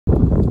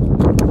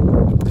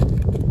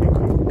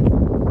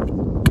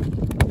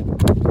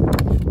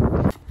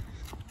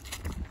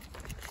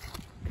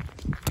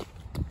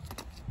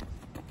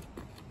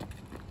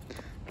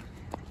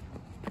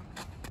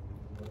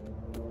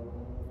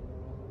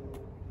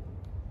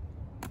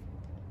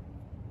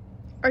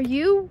Are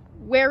you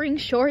wearing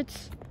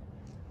shorts?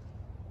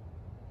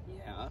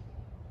 Yeah.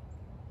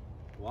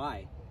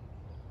 Why?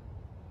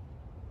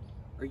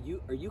 Are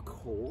you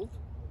cold?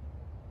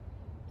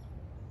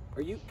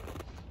 Are you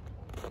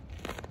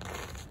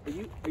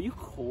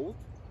cold?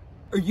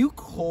 Are you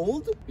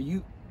cold? Are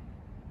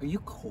you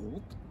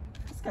cold?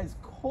 This guy's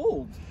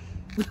cold.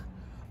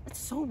 It's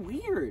so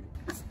weird.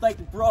 It's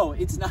like, bro,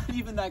 it's not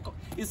even that cold.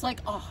 It's like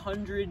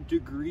 100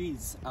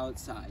 degrees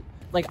outside.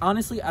 Like,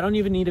 honestly, I don't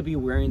even need to be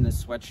wearing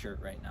this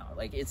sweatshirt right now.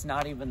 Like, it's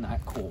not even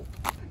that cold.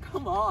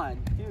 Come on,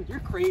 dude, you're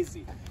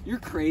crazy. You're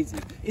crazy.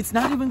 It's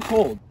not even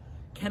cold.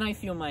 Can I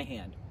feel my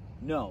hand?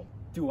 No.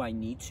 Do I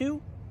need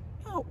to?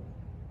 No.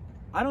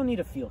 I don't need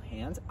to feel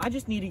hands. I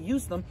just need to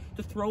use them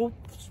to throw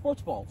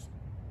sports balls.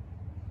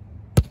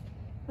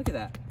 Look at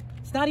that.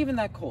 It's not even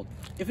that cold.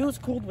 If it was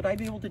cold, would I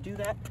be able to do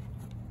that?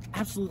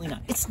 Absolutely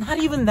not. It's not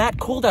even that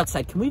cold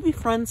outside. Can we be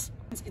friends?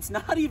 It's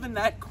not even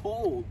that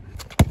cold.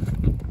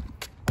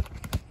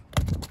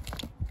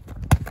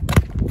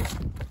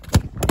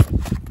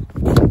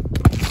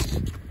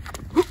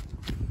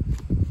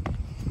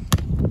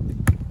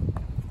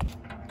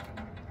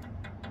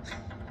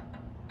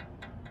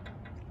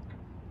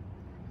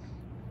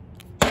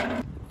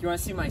 You want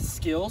to see my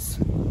skills?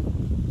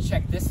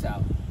 Check this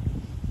out.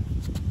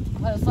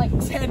 That's like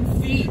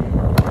 10 feet.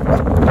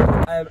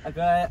 I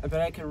bet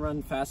I can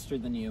run faster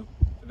than you.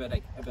 I bet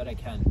I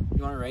can.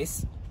 You want to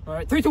race? All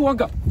right, 3, 2, 1,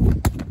 go.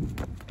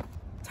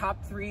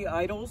 Top 3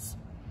 idols: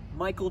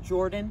 Michael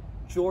Jordan,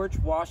 George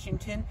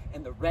Washington,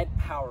 and the Red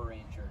Power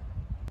Ranger.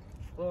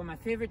 Well, my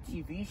favorite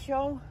TV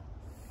show?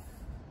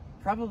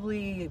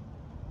 Probably,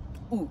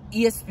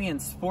 ESPN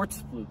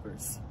Sports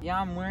Bloopers. Yeah,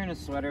 I'm wearing a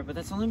sweater, but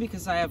that's only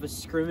because I have a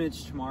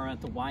scrimmage tomorrow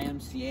at the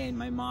YMCA and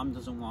my mom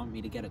doesn't want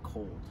me to get a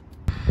cold.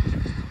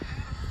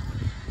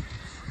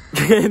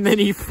 And then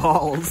he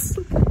falls.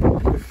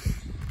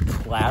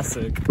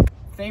 Classic.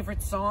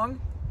 Favorite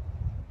song?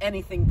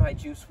 Anything by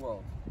Juice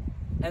WRLD.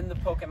 And the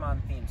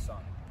Pokemon theme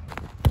song.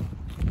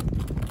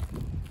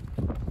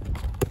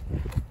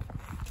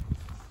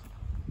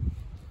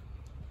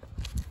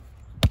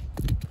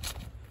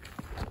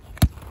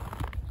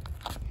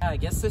 Yeah, I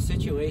guess the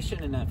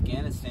situation in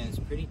Afghanistan is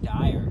pretty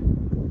dire.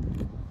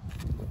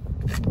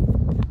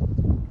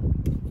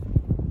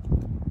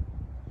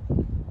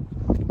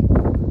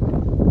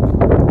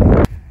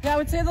 Yeah, I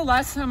would say the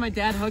last time my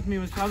dad hugged me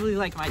was probably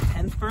like my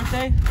 10th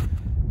birthday.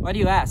 Why do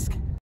you ask?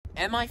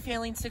 Am I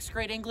failing 6th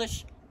grade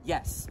English?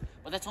 Yes.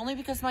 But that's only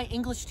because my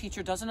English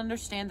teacher doesn't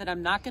understand that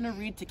I'm not going to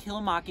read To Kill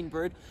a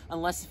Mockingbird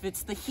unless if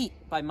it's The Heat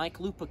by Mike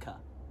Lupica.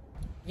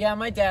 Yeah,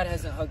 my dad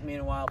hasn't hugged me in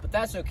a while, but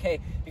that's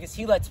okay because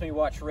he lets me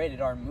watch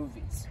rated R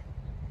movies.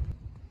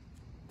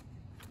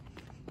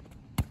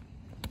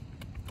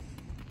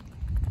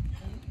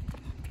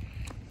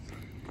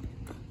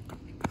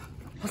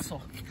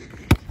 Hustle.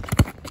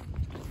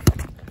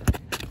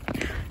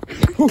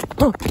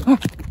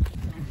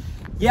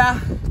 Yeah,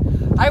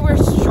 I wear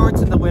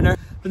shorts in the winter,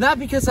 but not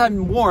because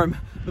I'm warm,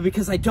 but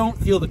because I don't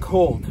feel the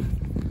cold.